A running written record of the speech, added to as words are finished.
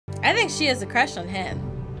I think she has a crush on him.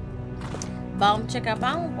 Bomb chicka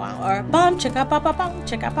bomb wow, or bomb chicka papa bomb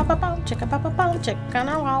chicka papa bomb chicka papa bomb chicka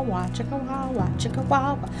na wow wow chicka wow wow chicka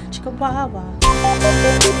wow wow chicka wow wow.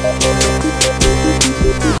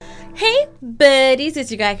 Hey buddies,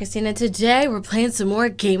 it's your guy AyChristene, and today we're playing some more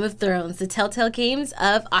Game of Thrones, the Telltale Games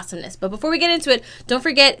of Awesomeness. But before we get into it, don't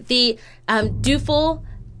forget the Doofl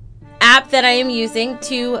app that I am using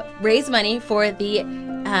to raise money for the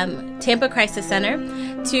Tampa Crisis Center.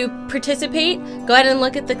 To participate, go ahead and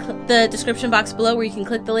look at the description box below where you can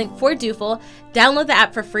click the link for Doofl. Download the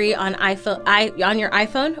app for free on on your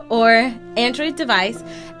iPhone or Android device,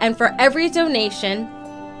 and for every donation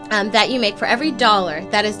that you make, for every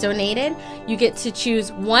 $1 that is donated, you get to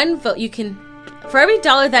choose one vote. For every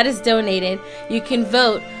 $1 that is donated, you can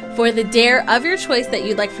vote for the dare of your choice that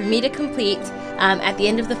you'd like for me to complete at the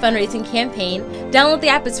end of the fundraising campaign. Download the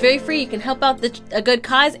app, it's very free. You can help out a good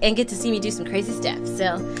cause and get to see me do some crazy stuff.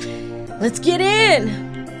 So let's get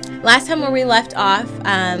in. Last time where we left off,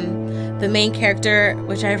 the main character,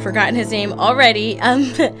 which I have forgotten his name already,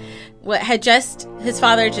 his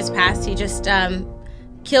father just passed. He just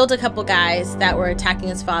killed a couple guys that were attacking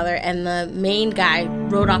his father, and the main guy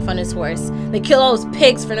rode off on his horse. They killed all those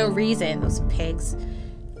pigs for no reason. Those pigs.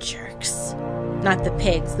 Jerks. Not the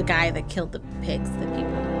pigs, the guy that killed the pigs, the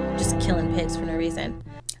people just killing pigs for no reason.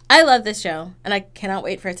 I love this show, and I cannot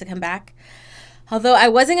wait for it to come back. Although I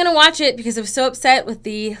wasn't going to watch it because I was so upset with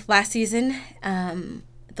the last season,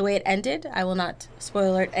 the way it ended. I will not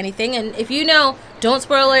spoil alert anything, and if you know, don't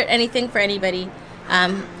spoil alert anything for anybody.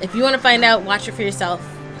 If you want to find out, watch it for yourself.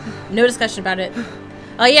 No discussion about it.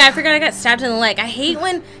 Oh yeah, I forgot I got stabbed in the leg. I hate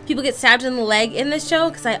when people get stabbed in the leg in this show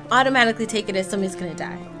because I automatically take it as somebody's gonna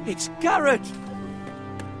die. It's Garrett!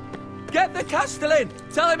 Get the Castellan!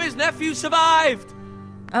 Tell him his nephew survived!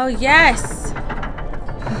 Oh yes!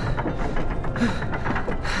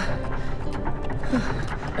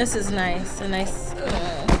 This is nice. A nice...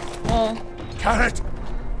 Oh. Garrett!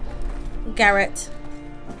 Garrett.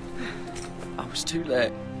 I was too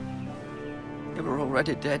late. They were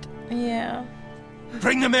already dead. Yeah.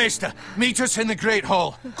 Bring the Maester! Meet us in the Great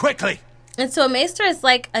Hall! Quickly! And so a Maester is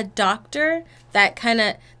like a doctor that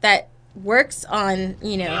that works on,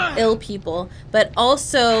 you know, ill people, but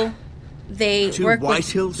also they work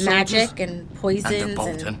with magic and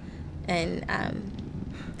poisons and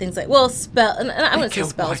things like, well, I wouldn't say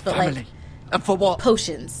spells, but family. Like, and for what?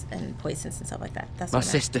 Potions and poisons and stuff like that. That's my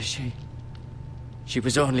sister. She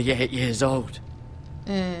was only 8 years old.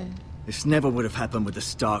 This never would have happened with the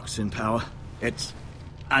Starks in power. It's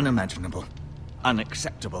unimaginable,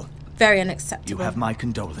 unacceptable. Very unacceptable. You have my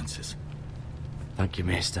condolences. Thank you,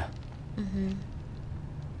 Maester.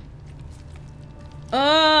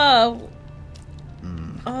 Oh.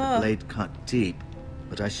 The blade cut deep,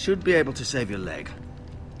 but I should be able to save your leg.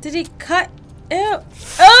 Did he cut? Ew.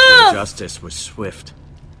 Oh! The justice was swift.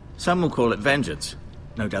 Some will call it vengeance.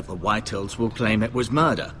 No doubt the Whitehills will claim it was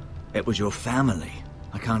murder. It was your family.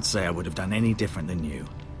 I can't say I would have done any different than you.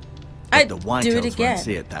 But the Whitehills won't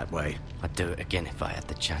see it that way. I'd do it again if I had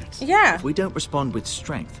the chance. Yeah. If we don't respond with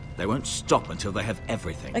strength, they won't stop until they have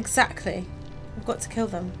everything. Exactly. We've got to kill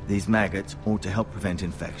them. These maggots ought to help prevent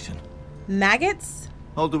infection. Maggots?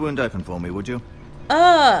 Hold the wound open for me, would you?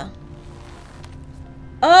 Okay,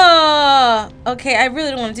 I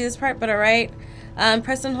really don't want to do this part, but alright.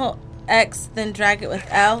 Press and hold X, then drag it with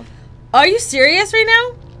L. Are you serious right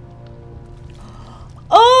now?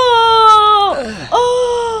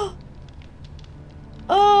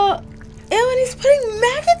 Ew, and he's putting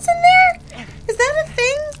maggots in there? Is that a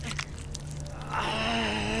thing?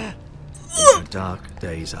 These are dark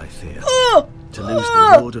days, I fear. To lose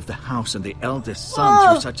the lord of the house and the eldest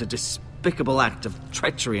son through such a despicable act of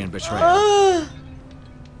treachery and betrayal.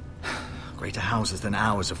 Greater houses than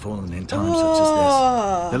ours have fallen in times such as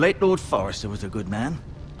this. The late Lord Forrester was a good man.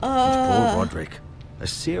 And poor Roderick. A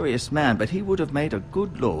serious man, but he would have made a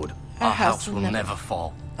good lord. Our house will never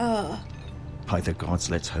fall. By the gods,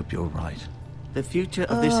 let's hope you're right. The future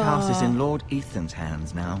of this house is in Lord Ethan's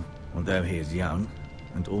hands now, although he is young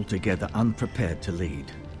and altogether unprepared to lead.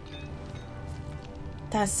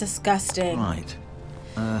 That's disgusting. Right.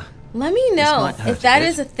 Let me know if that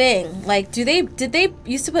is a thing. Like, did they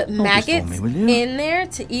used to put maggots in there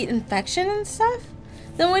to eat infection and stuff?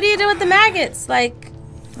 Then what do you do with the maggots? Like,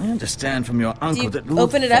 I understand from your uncle that Lord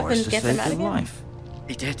open it up and Forrester get them saved out your again? life.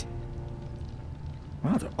 He did.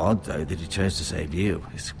 Rather odd, though, that he chose to save you,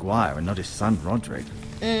 his squire, and not his son Roderick.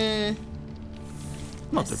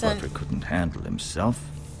 Not that Roderick couldn't handle himself.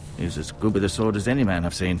 He was as good with a sword as any man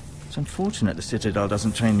I've seen. It's unfortunate the Citadel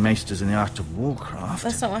doesn't train maesters in the art of warcraft.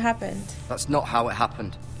 That's not what happened. That's not how it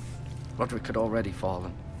happened. Roderick had already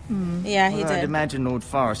fallen. Yeah, he I'd did. imagine Lord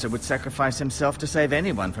Forrester would sacrifice himself to save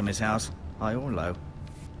anyone from his house, high or low.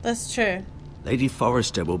 That's true. Lady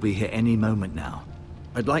Forrester will be here any moment now.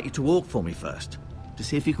 I'd like you to walk for me first, to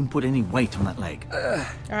see if you can put any weight on that leg.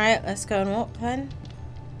 Alright, let's go and walk then.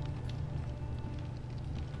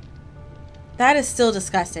 That is still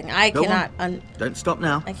disgusting. I Go cannot... on. Don't stop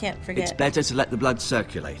now. I can't forget. It's better to let the blood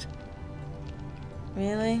circulate.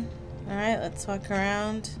 Really? Alright, let's walk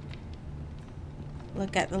around.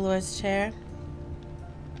 Look at the Lord's chair.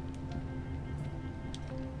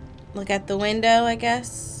 Look at the window, I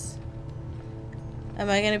guess. Am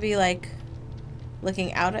I gonna be like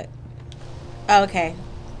looking out at... Oh, okay.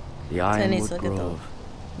 The So I need Ironwood to look at Grove.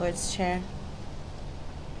 the Lord's chair.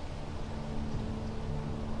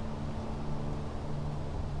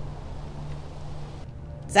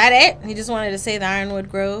 Is that it? He just wanted to say the Ironwood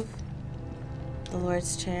Grove. The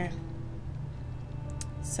Lord's chair.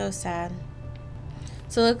 So sad.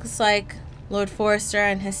 So it looks like Lord Forrester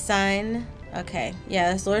and his son. Okay, yeah,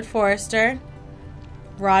 there's Lord Forrester.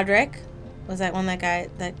 Roderick. Was that one guy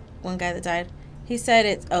that died? He said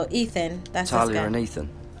it's Ethan. That's this Talia guy. and Ethan.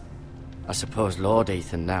 I suppose Lord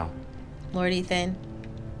Ethan now. Lord Ethan.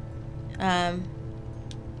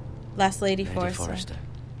 Last Lady Lady Forrester. Forrester.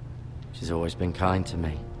 She's always been kind to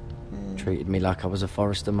me. Treated me like I was a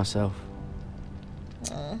Forrester myself.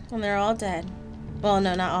 And they're all dead. Well,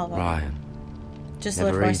 no, not all of them. Ryan. Just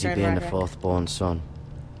Lord Never Forrester easy and being the Roderick. fourth-born son.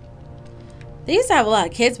 They used to have a lot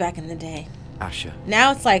of kids back in the day. Asher.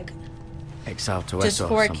 Now it's like Exiled to Just Essos,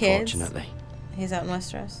 4 kids. unfortunately. he's out in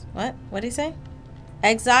Westeros. What? What'd he say?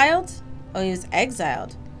 Exiled? Oh, he was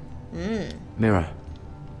exiled. Mira.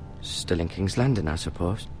 Still in King's Landing, I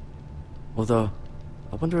suppose. Although,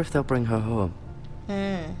 I wonder if they'll bring her home.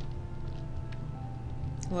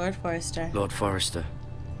 Lord Forrester. Lord Forrester.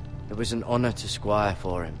 It was an honour to squire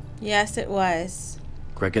for him. Yes, it was.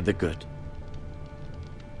 Gregor the Good.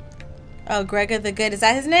 Oh, Gregor the Good. Is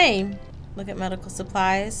that his name? Look at medical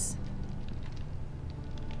supplies.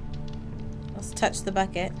 Let's touch the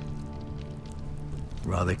bucket.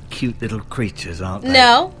 Rather cute little creatures, aren't they?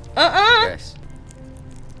 No. Yes.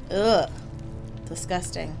 Ugh.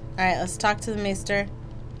 Disgusting. Alright, let's talk to the maester.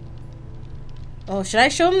 Oh, should I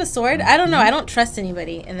show him the sword? I don't know. I don't trust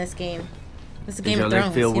anybody in this game. It's a Game your of leg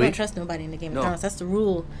Thrones. feel You don't weak? trust nobody in the Game No. of Thrones. That's the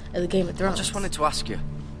rule of the Game of I Thrones. just wanted to ask you.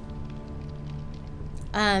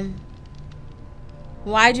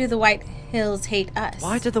 Why do the White Hills hate us?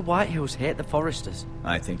 Why do the White Hills hate the Forresters?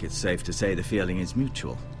 I think it's safe to say the feeling is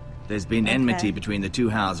mutual. There's been enmity between the two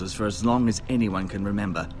houses for as long as anyone can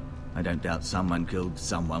remember. I don't doubt someone killed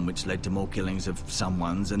someone, which led to more killings of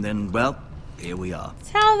someones, and then, well, here we are.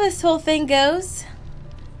 That's how this whole thing goes.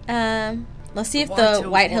 Let's see if the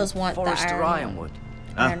White Hills want the Forrester Ironwood.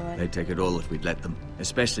 Ironwood. They'd take it all if we'd let them,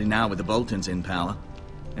 especially now with the Boltons in power,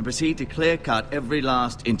 and proceed to clear-cut every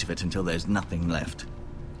last inch of it until there's nothing left,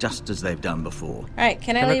 just as they've done before. Alright,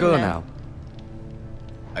 can I Can I leave go now? now?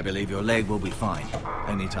 I believe your leg will be fine.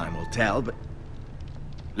 Only time will tell, but...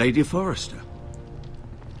 Lady Forrester.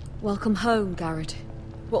 Welcome home, Garrett.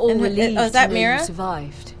 We're all And who- relieved oh, is that to know Mira? you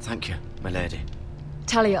survived. Thank you, my lady.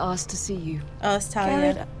 Talia asked to see you. Oh, it's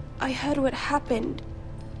Talia. Garrett, I heard what happened.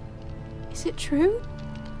 Is it true?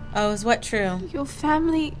 Oh, is what true? Your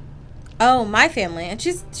family... Oh, my family. And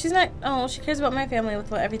she's not... Oh, she cares about my family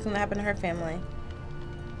with everything that happened to her family.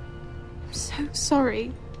 I'm so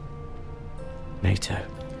sorry. Me too.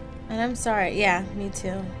 And I'm sorry. Yeah, me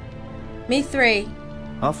too. Me 3.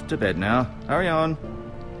 Off to bed now. Hurry on.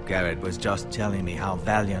 Garrett was just telling me how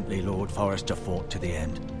valiantly Lord Forrester fought to the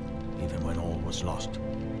end, even when all was lost.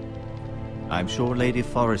 I'm sure Lady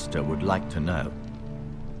Forrester would like to know.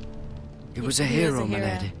 He was a He was hero, a my hero.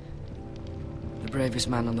 lady. The bravest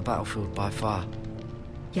man on the battlefield by far.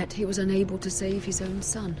 Yet he was unable to save his own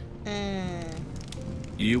son.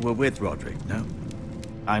 You were with Roderick, no?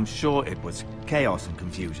 I'm sure it was chaos and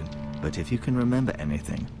confusion, but if you can remember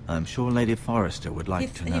anything, I'm sure Lady Forrester would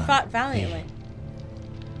like to know. He fought valiantly.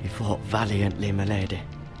 He fought valiantly, my lady.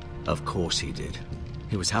 Of course he did.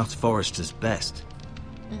 He was House Forrester's best.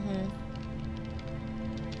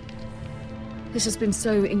 This has been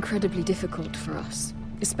so incredibly difficult for us,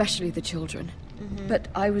 especially the children. But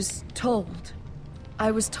I was told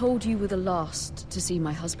you were the last to see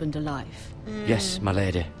my husband alive. Yes, my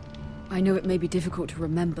lady. I know it may be difficult to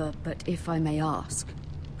remember, but if I may ask,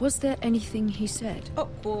 was there anything he said? Oh,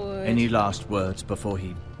 good. Any last words before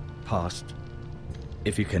he passed?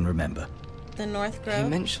 If you can remember. The North He Grove?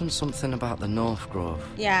 mentioned something about the North Grove.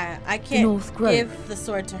 Yeah, I can't North Grove. give the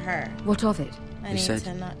sword to her. What of it? I He need said-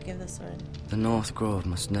 to not give the sword. The North Grove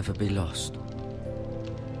must never be lost.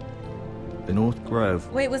 The North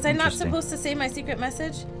Grove. Wait, was I not Interesting. supposed to say my secret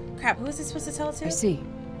message? Crap, who is he supposed to tell it to? I see.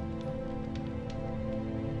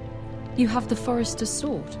 You have the Forrester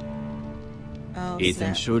sword. Oh,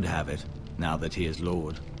 Ethan snap. should have it, now that he is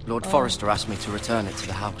Lord. Lord Forrester asked me to return it to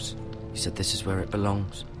the house. He said this is where it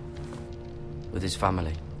belongs. With his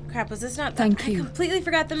family. Crap, was this not... Thank you, I completely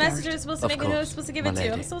forgot the message I was supposed to Of make and who I was course, supposed to give my it to.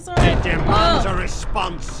 lady. I'm so sorry. It demands a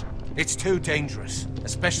response. It's too dangerous,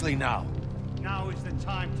 especially now. Now is the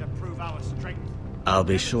time to prove our strength. I'll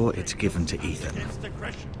be sure it's given to Ethan. Against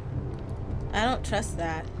aggression. I don't trust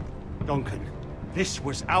that. Duncan, this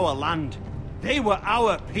was our land. They were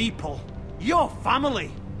our people. Your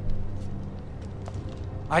family.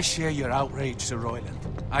 I share your outrage, Sir Royland.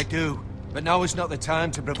 I do. But now is not the time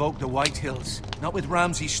to provoke the White Hills. Not with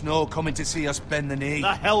Ramsay Snow coming to see us bend the knee.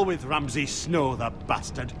 The hell with Ramsay Snow, the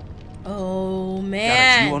bastard. Oh, Gareth,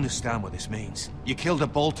 man. you understand what this means. You killed a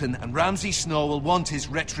Bolton, and Ramsay Snow will want his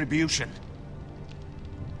retribution.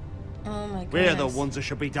 Oh, my goodness. We're the ones that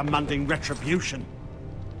should be demanding retribution.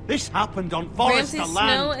 This happened on Forrester Ramsay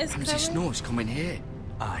land. Snow is Ramsay coming? Snow's coming here.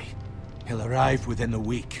 Aye. He'll arrive within a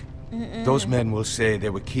week. Those men will say they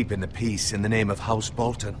were keeping the peace in the name of House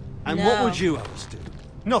Bolton. And No. what would you have us do?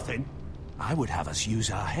 Nothing. I would have us use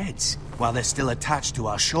our heads while they're still attached to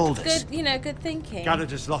our shoulders. Good, good thinking.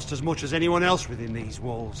 Garrett has lost as much as anyone else within these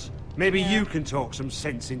walls. Maybe you can talk some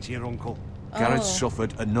sense into your uncle. Garrett's Oh.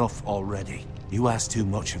 suffered enough already. You ask too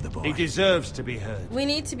much of the boy. He deserves to be heard. We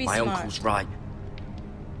need to be My smart. uncle's right.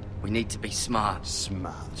 We need to be smart.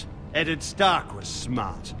 Smart. Eddard Stark was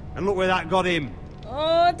smart. And look where that got him.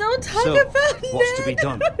 Oh, don't talk So, about what's to that. be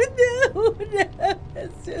done?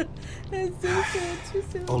 No. That's too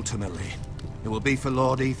soon. Ultimately, it will be for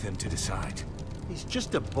Lord Ethan to decide. He's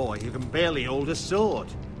just a boy who can barely hold a sword.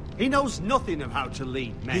 He knows nothing of how to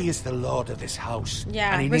lead men. He is the lord of this house.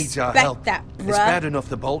 Yeah, and he needs our respect help. that, It's bruh. bad enough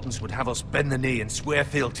the Boltons would have us bend the knee and swear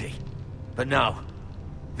fealty. But now,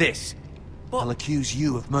 this. I'll accuse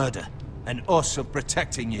you of murder, and us of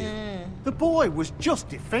protecting you. The boy was just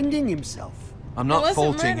defending himself. I'm It not wasn't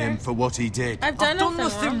faulting murder. him for what he did. I've done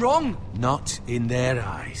nothing wrong. Not in their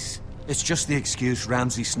eyes. It's just the excuse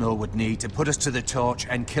Ramsay Snow would need to put us to the torch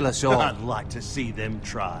and kill us all. I'd like to see them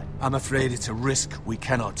try. I'm afraid it's a risk we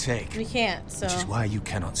cannot take. We can't, so... Which is why you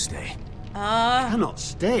cannot stay. Cannot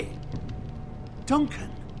stay. Duncan.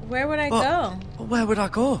 Where would I go? But where would I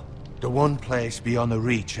go? The one place beyond the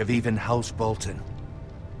reach of even House Bolton.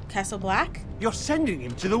 Castle Black? You're sending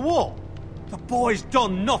him to the wall. The boy's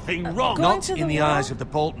done nothing wrong. Going Not to in the the wall? eyes of the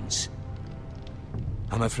Boltons.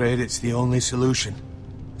 I'm afraid it's the only solution.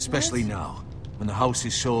 Especially now, when the house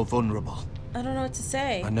is so vulnerable. I don't know what to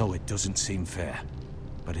say. I know it doesn't seem fair,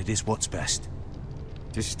 but it is what's best.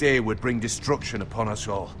 To stay would bring destruction upon us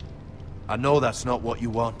all. I know that's not what you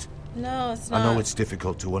want. No, it's not. I know it's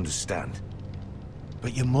difficult to understand.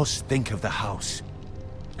 But you must think of the house.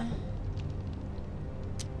 I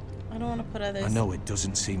don't want to put others... I know it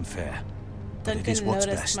doesn't seem fair, but it Duncan is what's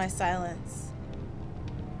noticed best. my silence.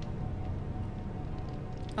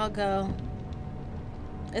 I'll go.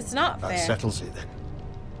 It's not That fair. settles it then.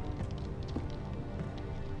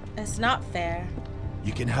 It's not fair.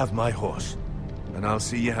 You can have my horse, and I'll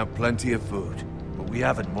see you have plenty of food. But we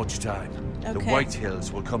haven't much time. The Okay. White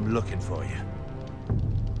Hills will come looking for you.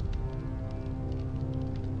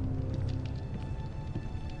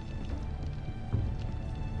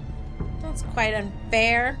 That's quite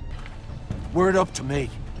unfair. Were it up to me,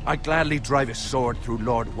 I'd gladly drive a sword through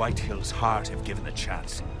Lord Whitehill's heart if given the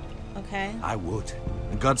chance. Okay. I would.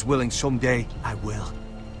 And God's willing, someday I will.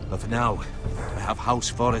 But for now, I have House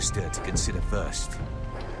Forrester to consider first.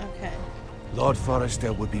 Okay. Lord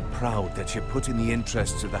Forrester would be proud that you're putting the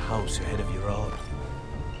interests of the house ahead of your own.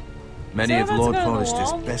 Many So of I'm about Lord to go to the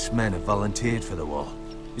Forrester's wall? best men have volunteered for the war.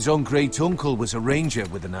 His own great-uncle was a ranger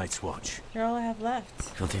with the Night's Watch. You're all I have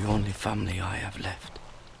left. You're the only family I have left.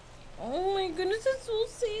 Oh my goodness, it's so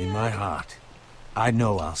sad. In my heart, I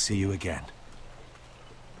know I'll see you again.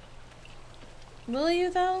 Will you,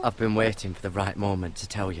 though? I've been waiting for the right moment to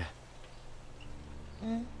tell you.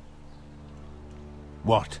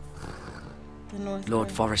 What? The North Lord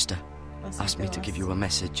Wind. Forrester What's asked me to lost? give you a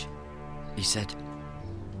message. He said,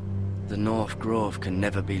 the North Grove can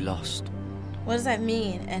never be lost. What does that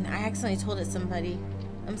mean? And I accidentally told it somebody.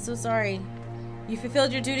 I'm so sorry. You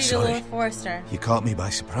fulfilled your duty Sorry. to Lord Forrester. You caught me by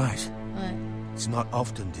surprise. What? It's not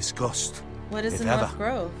often discussed. What is if the ever. North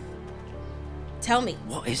Grove? Tell me.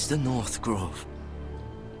 What is the North Grove?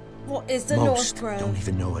 What is the Most North Grove? don't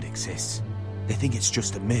even know it exists. They think it's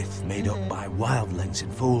just a myth made up by wildlings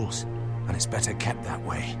and fools, and it's better kept that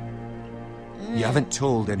way. You haven't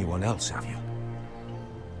told anyone else, have you?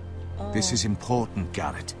 Oh, This is important,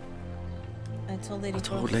 Garrett. I told Lady I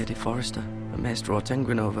told Forrester. Lady Forrester, but Maester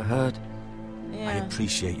Ortengrin overheard. I Yeah.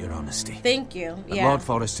 appreciate your honesty. Thank you. But Yeah. Lord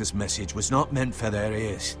Forrester's message was not meant for their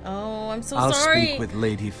ears. Oh, I'm so I'll sorry. speak with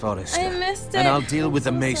Lady Forrester. I missed it. And I'll deal I'm with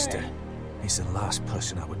the so Maester. sorry. He's the last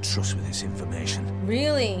person I would trust with this information.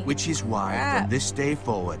 Really? Which is why, Crap. from this day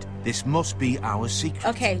forward, this must be our secret.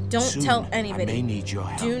 Okay, don't Soon, tell anybody. I may need your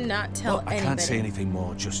help. Do not tell But I anybody. can't say anything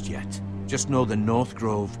more just yet. Just know the North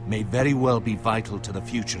Grove may very well be vital to the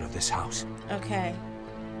future of this house. Okay.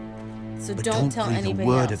 So But don't tell breathe anybody a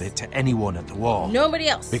word else. of it to anyone at the wall. Nobody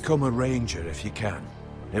else. Become a ranger if you can.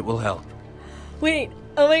 It will help. Wait.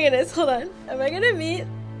 Oh my goodness. Hold on. Am I gonna meet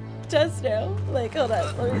just now? Like, hold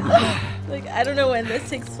on. Let me, like, I don't know when this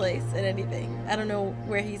takes place and anything. I don't know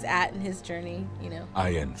where he's at in his journey. You know.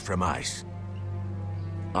 Iron from ice.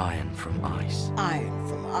 Iron from ice. Iron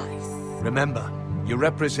from ice. Remember, you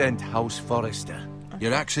represent House Forrester.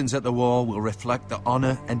 Your actions at the wall will reflect the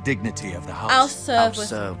honor and dignity of the house. I'll serve I'll with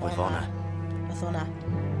serve with honor. With honor.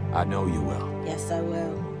 I know you will. Yes, I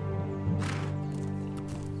will.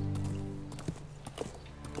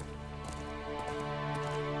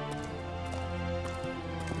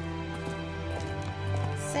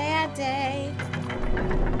 Sad day.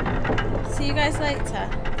 See you guys later.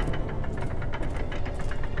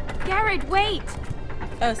 Garrett, wait!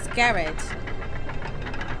 Oh, it's Garrett.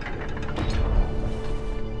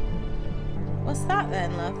 What's that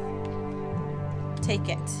then, love? Take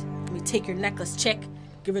it. Let me take your necklace, chick.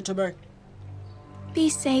 Give it to me. Be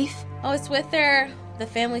safe. Oh, it's with the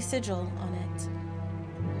family sigil on it.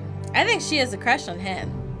 I think she has a crush on him.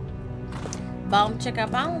 Bomb chicka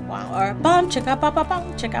bomb wow, or bomb chicka ba ba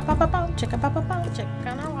bomb chicka ba ba bomb chicka ba ba bomb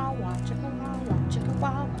chicka na wow wow chicka wow wow chicka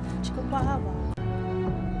wow chicka wow wow.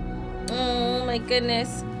 Oh my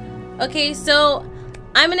goodness. Okay, so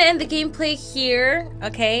I'm gonna end the gameplay here.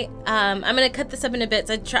 Okay, I'm gonna cut this up into bits.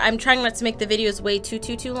 I'm trying not to make the videos way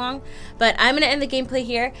too long, but I'm gonna end the gameplay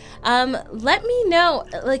here. Let me know,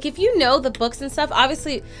 like, if you know the books and stuff.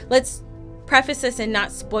 Obviously, let's preface this and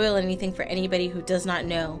not spoil anything for anybody who does not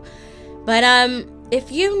know. But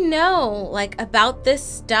if you know, like, about this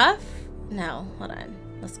stuff, no, hold on.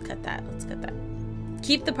 Let's cut that. Let's cut that.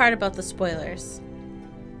 Keep the part about the spoilers.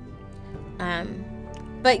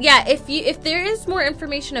 But yeah, if there is more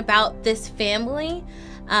information about this family,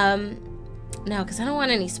 no, because I don't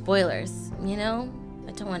want any spoilers, you know?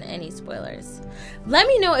 I don't want any spoilers. Let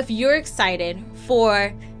me know if you're excited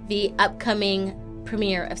for the upcoming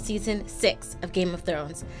premiere of season 6 of Game of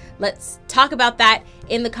Thrones. Let's talk about that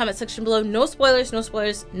in the comment section below. No spoilers, no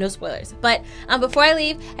spoilers, no spoilers. But before I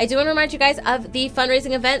leave, I do want to remind you guys of the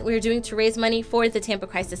fundraising event we're doing to raise money for the Tampa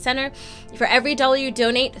Crisis Center. For every dollar you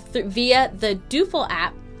donate via the Doofl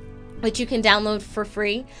app, which you can download for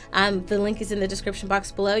free. The link is in the description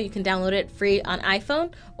box below. You can download it free on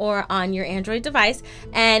iPhone or on your Android device.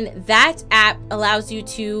 And that app allows you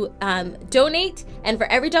to donate. And for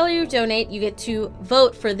every dollar you donate, you get to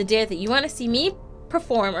vote for the day that you want to see me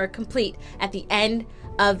perform or complete at the end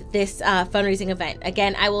of this fundraising event.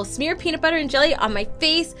 Again, I will smear peanut butter and jelly on my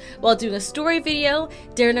face while doing a story video.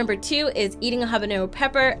 Dare number 2 is eating a habanero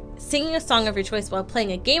pepper, singing a song of your choice while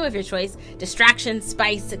playing a game of your choice. Distractions,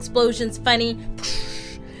 spice, explosions, funny.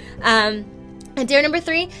 And dare number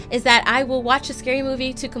 3 is that I will watch a scary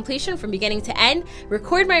movie to completion from beginning to end,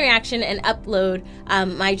 record my reaction, and upload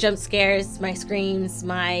my jump scares, my screams,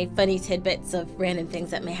 my funny tidbits of random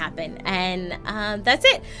things that may happen. And that's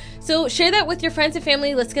it. So share that with your friends and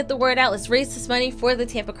family. Let's get the word out. Let's raise this money for the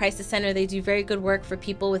Tampa Crisis Center. They do very good work for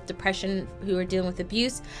people with depression who are dealing with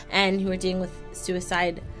abuse and who are dealing with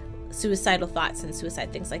suicidal thoughts and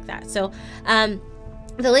suicide, things like that. So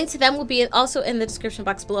the link to them will be also in the description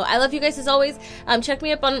box below. I love you guys as always. Check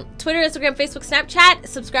me up on Twitter, Instagram, Facebook, Snapchat.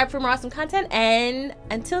 Subscribe for more awesome content. And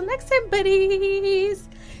until next time, buddies.